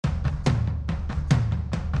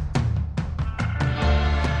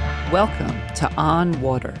Welcome to On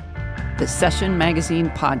Water, the Session Magazine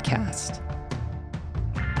podcast.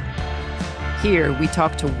 Here we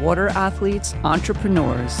talk to water athletes,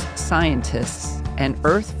 entrepreneurs, scientists, and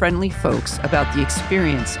earth-friendly folks about the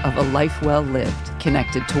experience of a life well lived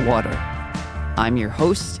connected to water. I'm your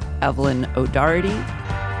host, Evelyn O'Doherty.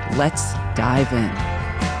 Let's dive in.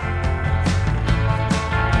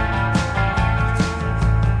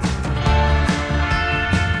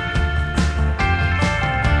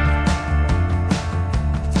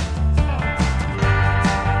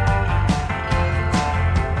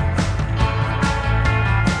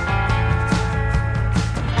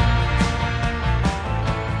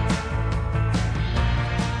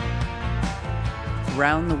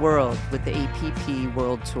 Around the world with the APP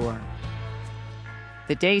World Tour.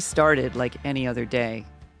 The day started like any other day.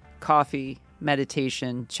 Coffee,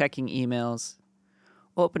 meditation, checking emails.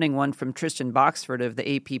 Opening one from Tristan Boxford of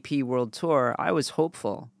the APP World Tour, I was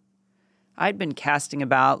hopeful. I'd been casting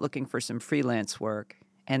about looking for some freelance work,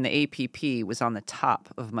 and the APP was on the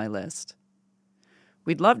top of my list.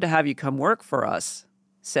 "We'd love to have you come work for us,"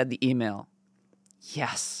 said the email.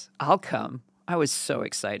 Yes, I'll come. I was so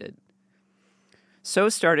excited. So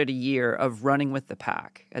started a year of running with the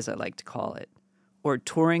pack, as I like to call it, or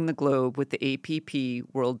touring the globe with the APP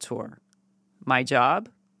World Tour. My job?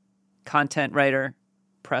 Content writer,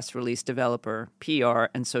 press release developer,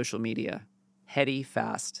 PR, and social media. Heady,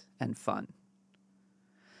 fast, and fun.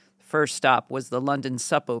 The first stop was the London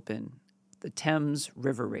Sup Open, the Thames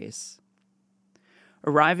River Race.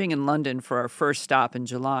 Arriving in London for our first stop in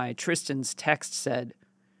July, Tristan's text said,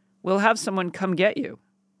 "We'll have someone come get you."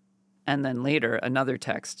 And then later, another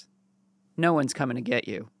text. "No one's coming to get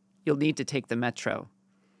you. You'll need to take the metro."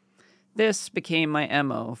 This became my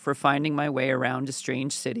MO for finding my way around a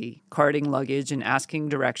strange city, carting luggage and asking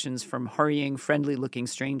directions from hurrying, friendly-looking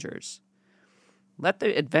strangers. Let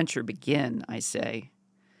the adventure begin, I say.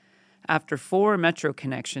 After 4 metro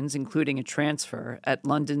connections, including a transfer at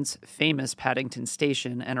London's famous Paddington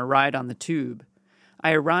Station and a ride on the tube,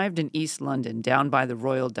 I arrived in East London down by the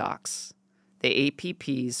Royal Docks, the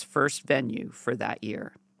APP's first venue for that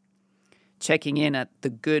year. Checking in at the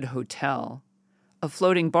Good Hotel, a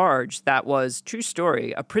floating barge that was, true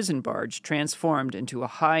story, a prison barge transformed into a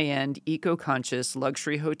high-end, eco-conscious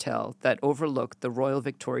luxury hotel that overlooked the Royal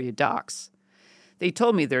Victoria Docks. They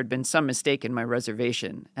told me there had been some mistake in my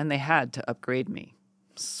reservation, and they had to upgrade me.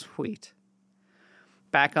 Sweet.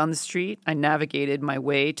 Back on the street, I navigated my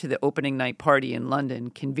way to the opening night party in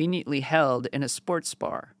London, conveniently held in a sports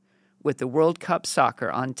bar, with the World Cup soccer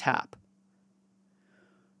on tap.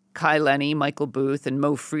 Kai Lenny, Michael Booth, and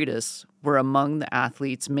Mo Freitas were among the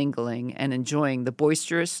athletes mingling and enjoying the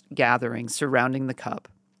boisterous gathering surrounding the cup.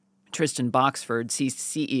 Tristan Boxford,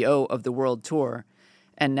 CEO of the World Tour,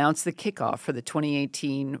 announced the kickoff for the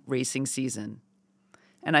 2018 racing season,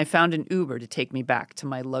 and I found an Uber to take me back to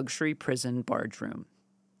my luxury prison barge room.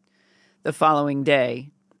 The following day,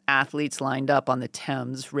 athletes lined up on the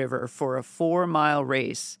Thames River for a 4-mile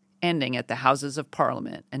race ending at the Houses of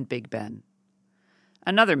Parliament and Big Ben.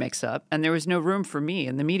 Another mix-up, and there was no room for me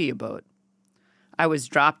in the media boat. I was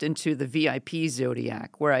dropped into the VIP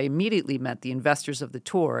Zodiac, where I immediately met the investors of the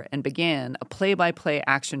tour and began a play-by-play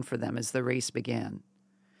action for them as the race began.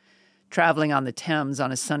 Traveling on the Thames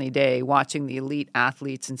on a sunny day, watching the elite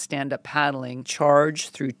athletes in stand-up paddling charge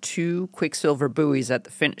through 2 quicksilver buoys at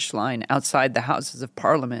the finish line outside the Houses of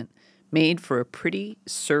Parliament made for a pretty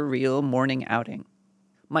surreal morning outing.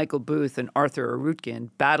 Michael Booth and Arthur Arutkin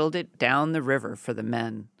battled it down the river for the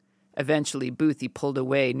men. Eventually, Boothie pulled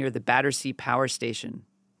away near the Battersea Power Station.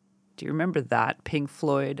 Do you remember that Pink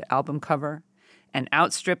Floyd album cover? And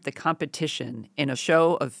outstripped the competition in a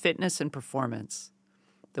show of fitness and performance.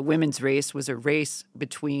 The women's race was a race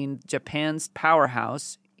between Japan's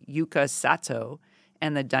powerhouse, Yuka Sato,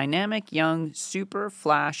 and the dynamic young Super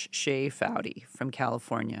Flash Shea Foudy from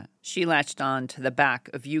California. She latched on to the back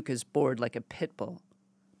of Yuka's board like a pit bull,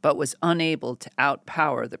 but was unable to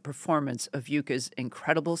outpower the performance of Yuka's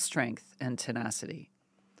incredible strength and tenacity.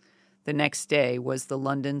 The next day was the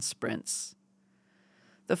London Sprints.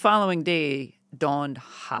 The following day dawned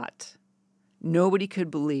hot. Nobody could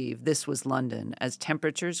believe this was London as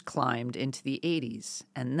temperatures climbed into the 80s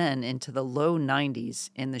and then into the low 90s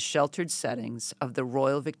in the sheltered settings of the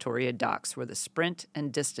Royal Victoria Docks where the sprint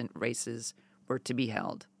and distant races were to be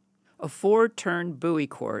held. A 4-turn buoy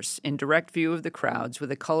course in direct view of the crowds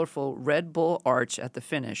with a colorful Red Bull arch at the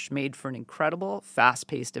finish made for an incredible,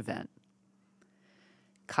 fast-paced event.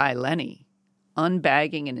 Kai Lenny,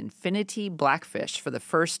 unbagging an Infinity Blackfish for the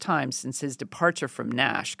first time since his departure from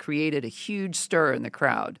Nash, created a huge stir in the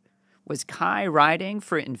crowd. Was Kai riding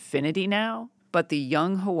for Infinity now? But the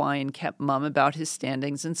young Hawaiian kept mum about his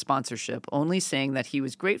standings and sponsorship, only saying that he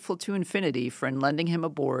was grateful to infinity for lending him a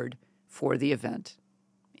board for the event.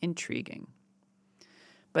 Intriguing.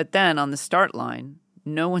 But then, on the start line,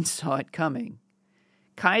 no one saw it coming.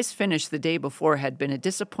 Kai's finish the day before had been a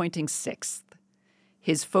disappointing 6th.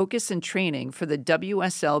 His focus and training for the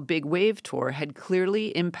WSL Big Wave Tour had clearly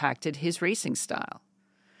impacted his racing style.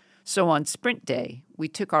 So on sprint day, we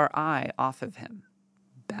took our eye off of him.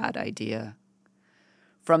 Bad idea.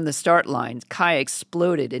 From the start line, Kai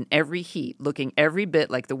exploded in every heat, looking every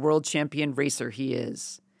bit like the world champion racer he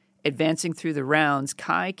is. Advancing through the rounds,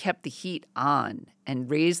 Kai kept the heat on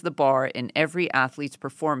and raised the bar in every athlete's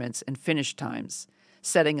performance and finish times,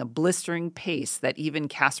 setting a blistering pace that even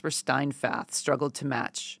Casper Steinfath struggled to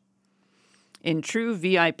match. In true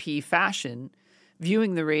VIP fashion,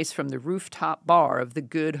 viewing the race from the rooftop bar of the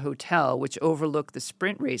Good Hotel, which overlooked the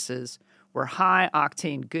sprint races, were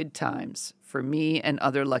high-octane good times for me and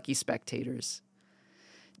other lucky spectators.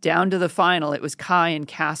 Down to the final, it was Kai and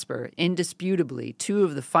Casper, indisputably two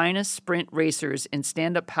of the finest sprint racers in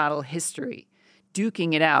stand-up paddle history,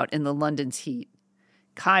 duking it out in the London's heat.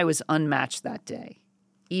 Kai was unmatched that day.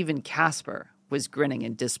 Even Casper was grinning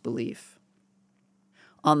in disbelief.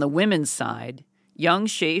 On the women's side, young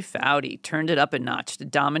Shea Foudy turned it up a notch to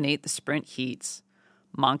dominate the sprint heats.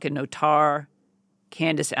 Monka Notar,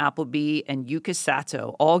 Candice Appleby, and Yuka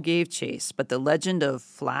Sato all gave chase, but the legend of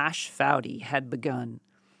Flash Foudy had begun,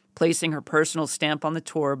 placing her personal stamp on the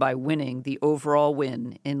tour by winning the overall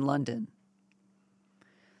win in London.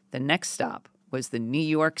 The next stop was the New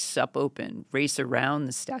York Sup Open race around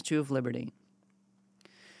the Statue of Liberty.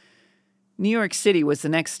 New York City was the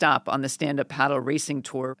next stop on the stand-up paddle racing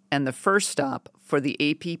tour and the first stop for the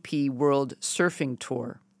APP World Surfing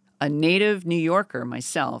Tour. A native New Yorker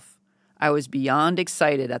myself, I was beyond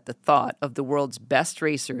excited at the thought of the world's best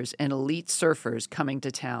racers and elite surfers coming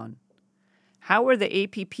to town. How were the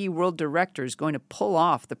APP World Directors going to pull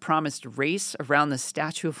off the promised race around the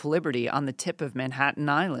Statue of Liberty on the tip of Manhattan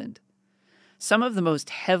Island? Some of the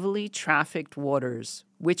most heavily trafficked waters,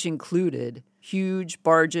 which included huge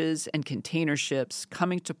barges and container ships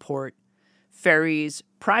coming to port, ferries,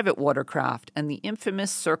 private watercraft, and the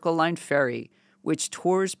infamous Circle Line ferry, which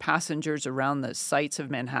tours passengers around the sights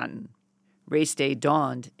of Manhattan. Race day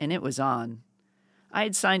dawned, and it was on. I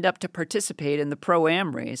had signed up to participate in the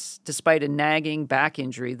Pro-Am race, despite a nagging back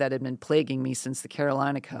injury that had been plaguing me since the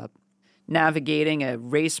Carolina Cup. Navigating a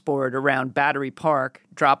race board around Battery Park,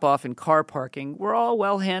 drop-off and car parking were all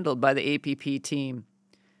well handled by the APP team.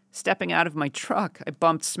 Stepping out of my truck, I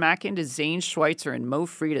bumped smack into Zane Schweitzer and Mo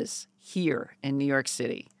Freitas here in New York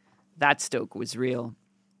City. That stoke was real.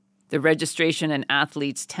 The registration and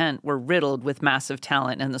athletes' tent were riddled with massive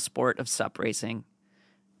talent in the sport of sup racing.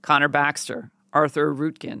 Connor Baxter, Arthur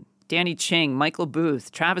Rootkin, Danny Ching, Michael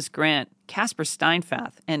Booth, Travis Grant, Casper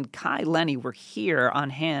Steinfath, and Kai Lenny were here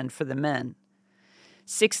on hand for the men.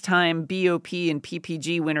 6-time BOP and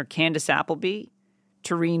PPG winner Candice Appleby,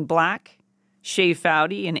 Tareen Black, Shea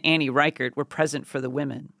Foudy, and Annie Reichert were present for the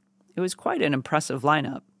women. It was quite an impressive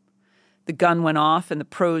lineup. The gun went off and the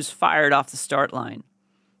pros fired off the start line.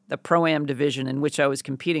 The Pro-Am division in which I was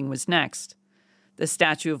competing was next. The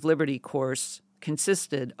Statue of Liberty course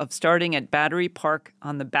consisted of starting at Battery Park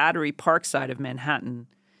on the Battery Park side of Manhattan,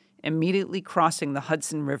 immediately crossing the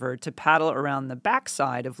Hudson River to paddle around the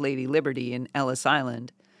backside of Lady Liberty in Ellis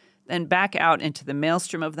Island, then back out into the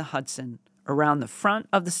maelstrom of the Hudson, around the front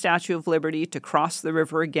of the Statue of Liberty to cross the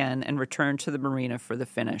river again and return to the marina for the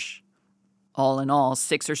finish. All in all,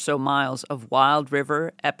 6 or so miles of wild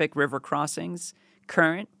river, epic river crossings,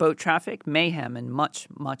 current, boat traffic, mayhem, and much,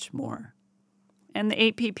 much more. And the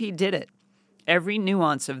APP did it. Every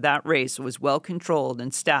nuance of that race was well controlled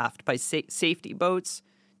and staffed by safety boats,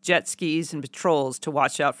 jet skis, and patrols to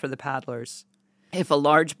watch out for the paddlers. If a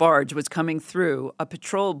large barge was coming through, a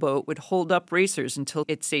patrol boat would hold up racers until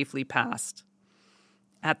it safely passed.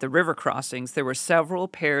 At the river crossings, there were several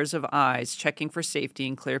pairs of eyes checking for safety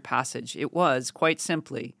and clear passage. It was, quite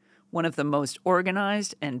simply, one of the most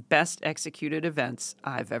organized and best executed events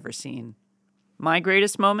I've ever seen. My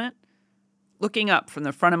greatest moment? Looking up from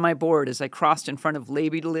the front of my board as I crossed in front of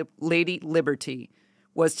Lady Liberty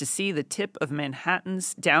was to see the tip of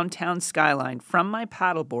Manhattan's downtown skyline from my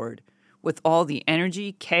paddleboard with all the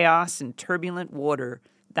energy, chaos, and turbulent water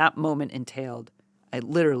that moment entailed. I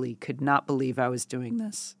literally could not believe I was doing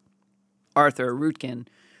this. Arthur Rootkin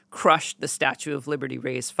crushed the Statue of Liberty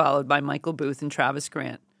race, followed by Michael Booth and Travis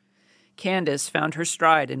Grant. Candice found her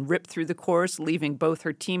stride and ripped through the course, leaving both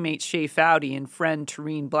her teammate Shea Foudy and friend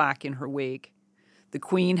Tareen Black in her wake. The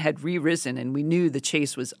Queen had re-risen, and we knew the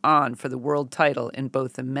chase was on for the world title in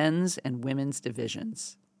both the men's and women's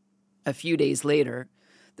divisions. A few days later,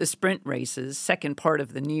 the sprint races, second part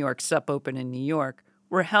of the New York Sup Open in New York,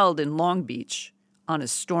 were held in Long Beach on a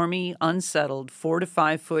stormy, unsettled 4 to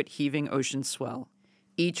 5 foot heaving ocean swell.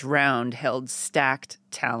 Each round held stacked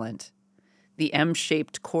talent. The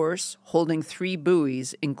M-shaped course holding 3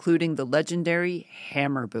 buoys, including the legendary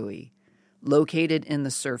Hammer Buoy, located in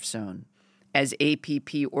the surf zone. As APP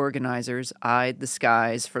organizers eyed the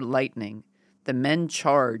skies for lightning, the men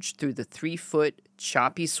charged through the 3-foot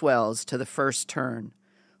choppy swells to the first turn,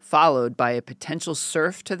 followed by a potential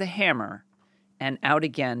surf to the hammer, and out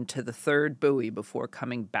again to the 3rd buoy before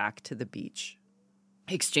coming back to the beach.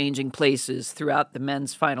 Exchanging places throughout the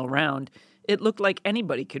men's final round, it looked like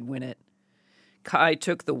anybody could win it. Kai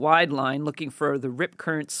took the wide line looking for the rip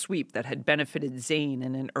current sweep that had benefited Zane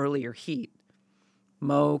in an earlier heat.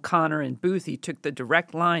 Mo, Connor, and Boothie took the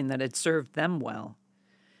direct line that had served them well.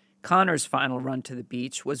 Connor's final run to the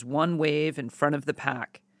beach was one wave in front of the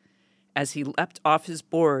pack. As he leapt off his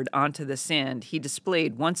board onto the sand, he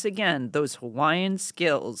displayed once again those Hawaiian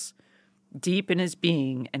skills deep in his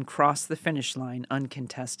being and crossed the finish line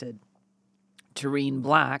uncontested. Tareen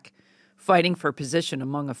Black, fighting for position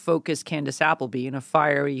among a focused Candace Appleby and a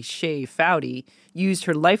fiery Shay Foudy, used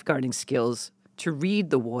her lifeguarding skills to read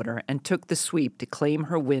the water and took the sweep to claim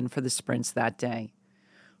her win for the sprints that day.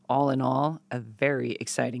 All in all, a very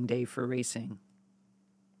exciting day for racing.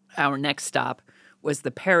 Our next stop was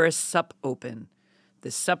the Paris Sup Open,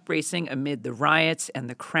 the sup racing amid the riots and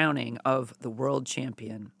the crowning of the world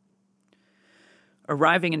champion.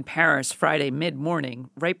 Arriving in Paris Friday mid-morning,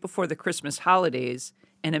 right before the Christmas holidays,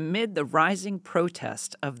 and amid the rising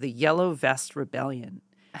protest of the Yellow Vest Rebellion,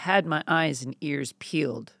 I had my eyes and ears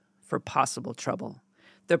peeled for possible trouble.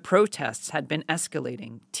 The protests had been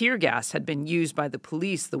escalating. Tear gas had been used by the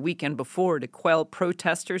police the weekend before to quell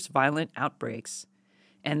protesters' violent outbreaks.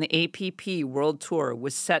 And the APP World Tour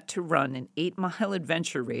was set to run an 8-mile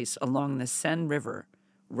adventure race along the Seine River,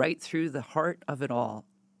 right through the heart of it all.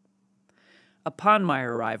 Upon my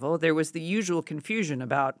arrival, there was the usual confusion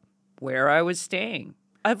about where I was staying.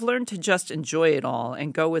 I've learned to just enjoy it all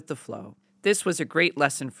and go with the flow. This was a great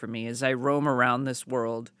lesson for me as I roam around this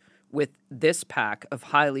world with this pack of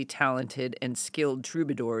highly talented and skilled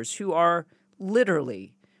troubadours who are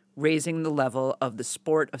literally raising the level of the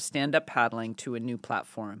sport of stand-up paddling to a new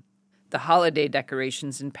platform. The holiday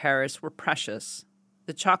decorations in Paris were precious.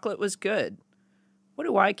 The chocolate was good. What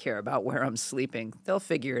do I care about where I'm sleeping? They'll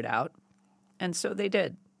figure it out. And so they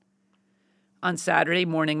did. On Saturday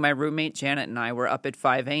morning, my roommate Janet and I were up at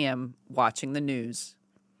 5 a.m. watching the news.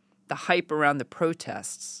 The hype around the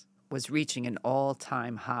protests was reaching an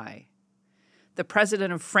all-time high. The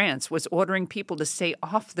president of France was ordering people to stay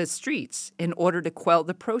off the streets in order to quell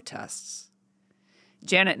the protests.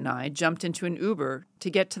 Janet and I jumped into an Uber to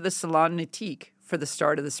get to the Salon Nautique for the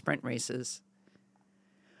start of the sprint races.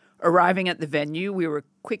 Arriving at the venue, we were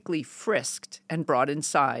quickly frisked and brought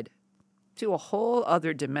inside to a whole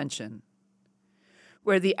other dimension.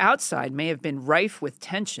 Where the outside may have been rife with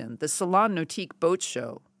tension, the Salon Nautique boat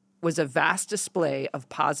show was a vast display of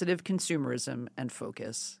positive consumerism and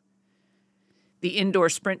focus. The indoor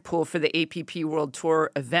sprint pool for the APP World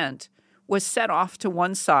Tour event was set off to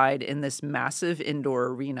one side in this massive indoor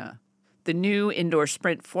arena. The new indoor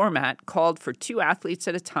sprint format called for 2 athletes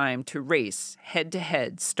at a time to race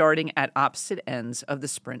head-to-head starting at opposite ends of the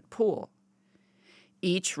sprint pool.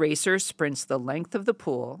 Each racer sprints the length of the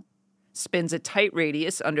pool, spins a tight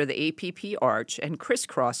radius under the APP arch, and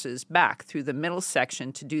crisscrosses back through the middle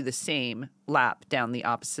section to do the same lap down the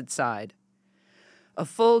opposite side. A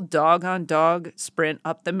full dog-on-dog sprint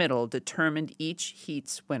up the middle determined each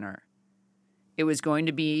heat's winner. It was going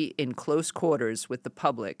to be in close quarters with the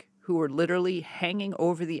public, who were literally hanging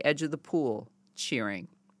over the edge of the pool, cheering.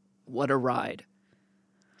 What a ride.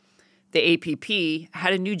 The APP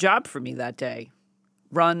had a new job for me that day.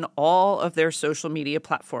 Run all of their social media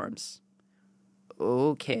platforms.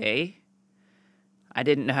 Okay. I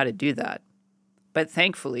didn't know how to do that. But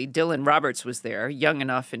thankfully, Dylan Roberts was there, young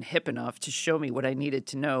enough and hip enough to show me what I needed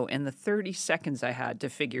to know in the 30 seconds I had to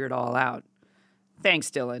figure it all out.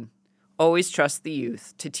 Thanks, Dylan. Always trust the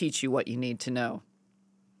youth to teach you what you need to know.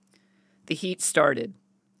 The heat started.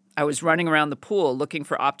 I was running around the pool looking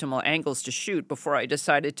for optimal angles to shoot before I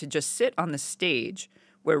decided to just sit on the stage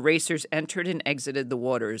where racers entered and exited the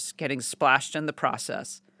waters, getting splashed in the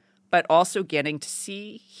process, but also getting to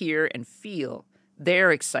see, hear, and feel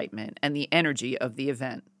their excitement and the energy of the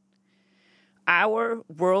event. Our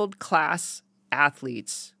world-class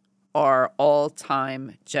athletes are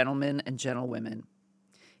all-time gentlemen and gentlewomen.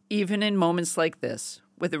 Even in moments like this,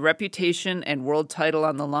 with a reputation and world title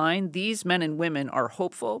on the line, these men and women are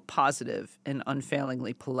hopeful, positive, and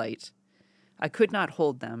unfailingly polite. I could not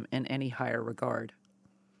hold them in any higher regard.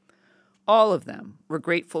 All of them were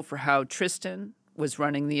grateful for how Tristan was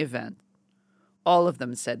running the event. All of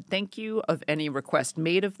them said thank you of any request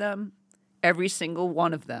made of them. Every single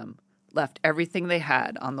one of them left everything they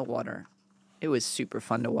had on the water. It was super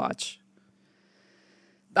fun to watch.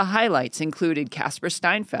 The highlights included Casper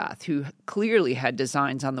Steinfath, who clearly had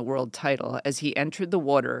designs on the world title as he entered the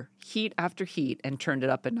water heat after heat and turned it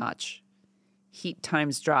up a notch. Heat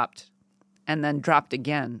times dropped, and then dropped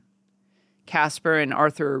again. Casper and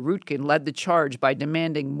Arthur Rootkin led the charge by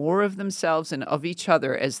demanding more of themselves and of each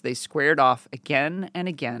other as they squared off again and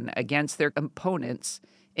again against their opponents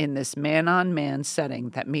in this man-on-man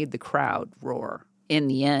setting that made the crowd roar. In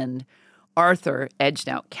the end, Arthur edged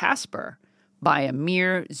out Casper by a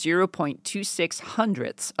mere 0.26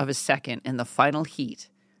 hundredths of a second in the final heat.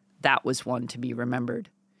 That was one to be remembered.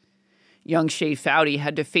 Young Shay Foudy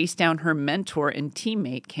had to face down her mentor and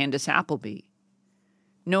teammate Candace Appleby.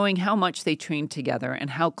 Knowing how much they trained together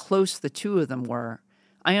and how close the two of them were,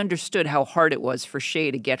 I understood how hard it was for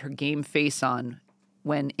Shay to get her game face on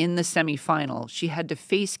when, in the semifinal, she had to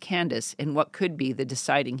face Candace in what could be the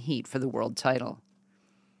deciding heat for the world title.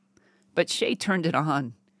 But Shay turned it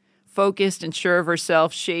on. Focused and sure of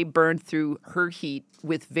herself, Shay burned through her heat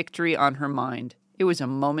with victory on her mind. It was a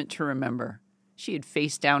moment to remember. She had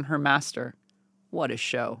faced down her master. What a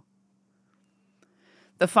show.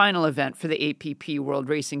 The final event for the APP World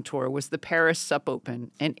Racing Tour was the Paris Sup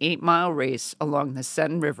Open, an 8-mile race along the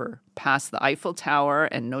Seine River, past the Eiffel Tower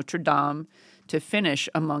and Notre Dame, to finish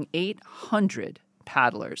among 800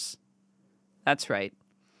 paddlers. That's right.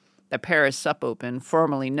 The Paris Sup Open,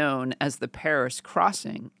 formerly known as the Paris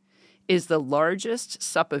Crossing, is the largest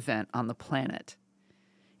sup event on the planet.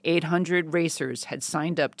 800 racers had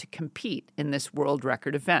signed up to compete in this world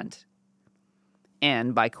record event.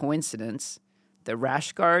 And by coincidence, the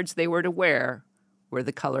rash guards they were to wear were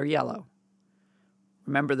the color yellow.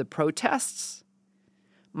 Remember the protests?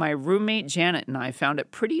 My roommate Janet and I found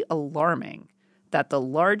it pretty alarming that the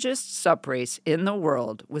largest sup race in the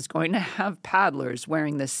world was going to have paddlers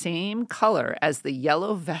wearing the same color as the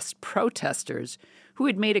yellow vest protesters who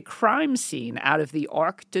had made a crime scene out of the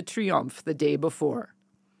Arc de Triomphe the day before.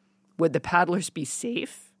 Would the paddlers be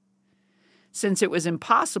safe? Since it was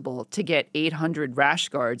impossible to get 800 rash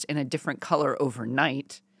guards in a different color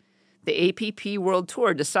overnight, the APP World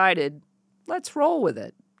Tour decided, let's roll with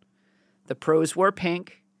it. The pros wore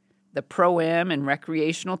pink. The pro-am and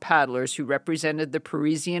recreational paddlers who represented the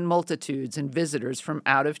Parisian multitudes and visitors from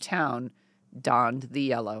out of town donned the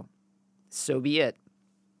yellow. So be it.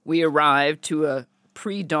 We arrived to a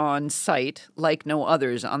pre-dawn sight like no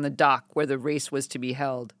others on the dock where the race was to be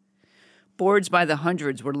held. Boards by the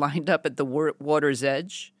hundreds were lined up at the water's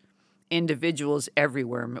edge. Individuals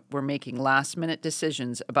everywhere were making last-minute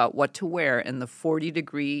decisions about what to wear in the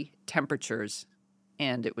 40-degree temperatures,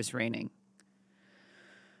 and it was raining.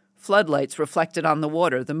 Floodlights reflected on the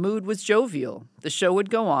water. The mood was jovial. The show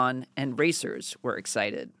would go on, and racers were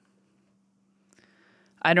excited.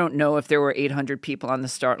 I don't know if there were 800 people on the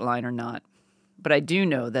start line or not, but I do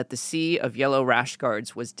know that the sea of yellow rash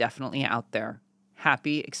guards was definitely out there,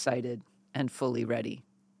 happy, excited, and fully ready.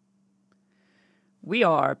 We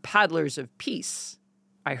are paddlers of peace,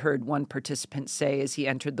 I heard one participant say as he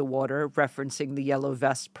entered the water, referencing the yellow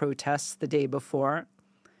vest protests the day before.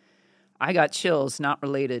 I got chills not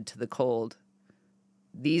related to the cold.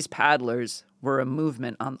 These paddlers were a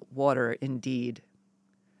movement on the water indeed.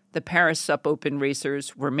 The Paris Sup Open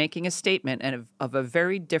racers were making a statement of a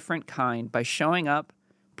very different kind by showing up,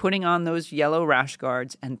 putting on those yellow rash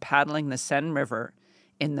guards, and paddling the Seine River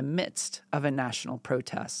in the midst of a national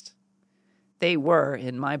protest. They were,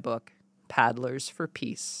 in my book, paddlers for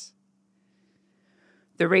peace.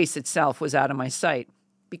 The race itself was out of my sight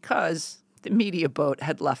because the media boat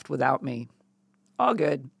had left without me. All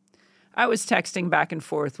good. I was texting back and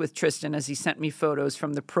forth with Tristan as he sent me photos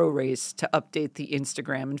from the pro race to update the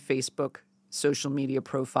Instagram and Facebook social media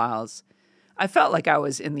profiles. I felt like I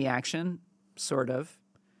was in the action, sort of.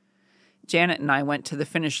 Janet and I went to the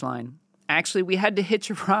finish line. Actually, we had to hitch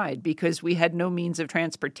a ride because we had no means of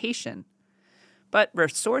transportation. But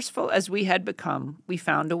resourceful as we had become, we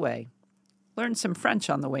found a way. Learned some French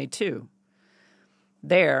on the way, too.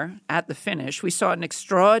 There, at the finish, we saw an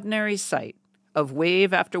extraordinary sight of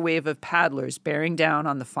wave after wave of paddlers bearing down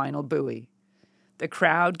on the final buoy. The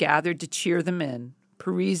crowd gathered to cheer them in.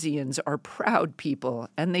 Parisians are proud people,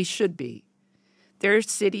 and they should be. Their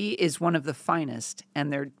city is one of the finest,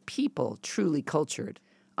 and their people truly cultured.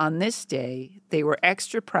 On this day, they were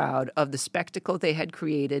extra proud of the spectacle they had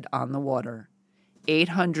created on the water.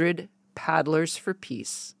 800 paddlers for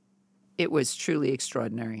peace. It was truly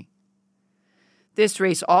extraordinary. This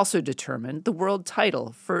race also determined the world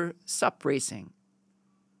title for SUP racing.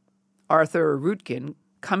 Arthur Rutkin,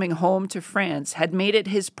 coming home to France, had made it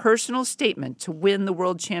his personal statement to win the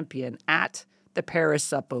world champion at the Paris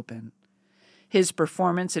SUP Open. His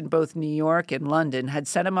performance in both New York and London had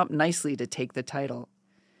set him up nicely to take the title.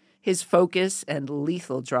 His focus and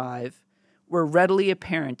lethal drive were readily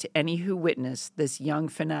apparent to any who witnessed this young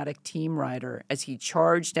fanatic team rider as he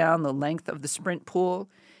charged down the length of the sprint pool,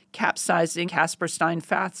 capsizing Casper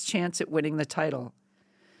Steinfath's chance at winning the title.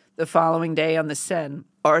 The following day on the Seine,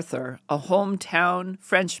 Arthur, a hometown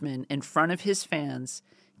Frenchman in front of his fans,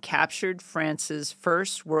 captured France's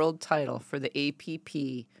first world title for the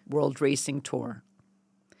APP World Racing Tour.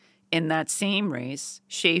 In that same race,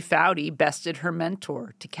 Shea Foudy bested her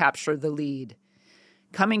mentor to capture the lead.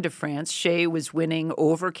 Coming to France, Shea was winning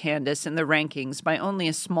over Candace in the rankings by only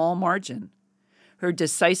a small margin. Her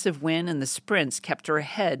decisive win in the sprints kept her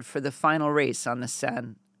ahead for the final race on the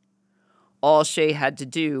Seine. All Shea had to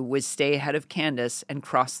do was stay ahead of Candace and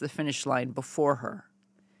cross the finish line before her.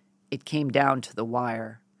 It came down to the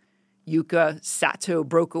wire. Yuka Sato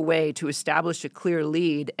broke away to establish a clear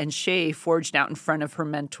lead, and Shea forged out in front of her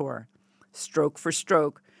mentor. Stroke for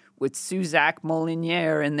stroke, with Suzak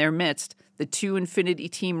Molinier in their midst, the two Infinity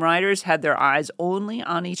Team riders had their eyes only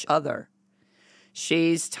on each other.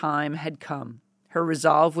 Shea's time had come. Her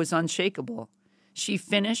resolve was unshakable. She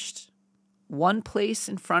finished one place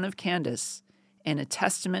in front of Candace, and a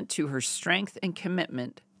testament to her strength and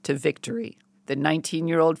commitment to victory. The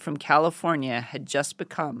 19-year-old from California had just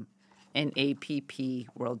become an APP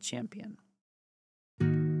world champion.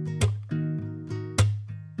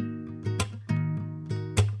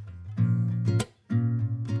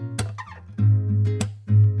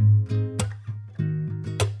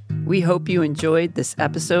 We hope you enjoyed this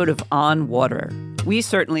episode of On Water. We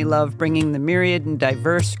certainly love bringing the myriad and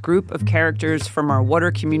diverse group of characters from our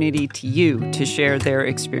water community to you to share their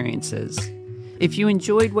experiences. If you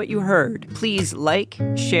enjoyed what you heard, please like,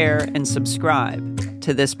 share, and subscribe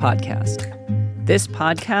to this podcast. This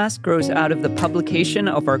podcast grows out of the publication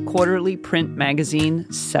of our quarterly print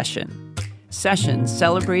magazine, Session. Session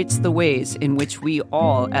celebrates the ways in which we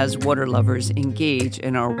all, as water lovers, engage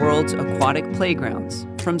in our world's aquatic playgrounds,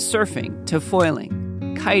 from surfing to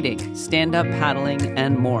foiling, kiting, stand-up paddling,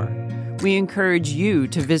 and more. We encourage you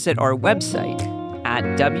to visit our website at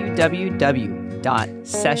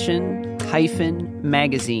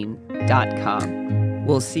www.session-magazine.com.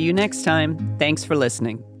 We'll see you next time. Thanks for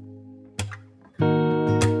listening.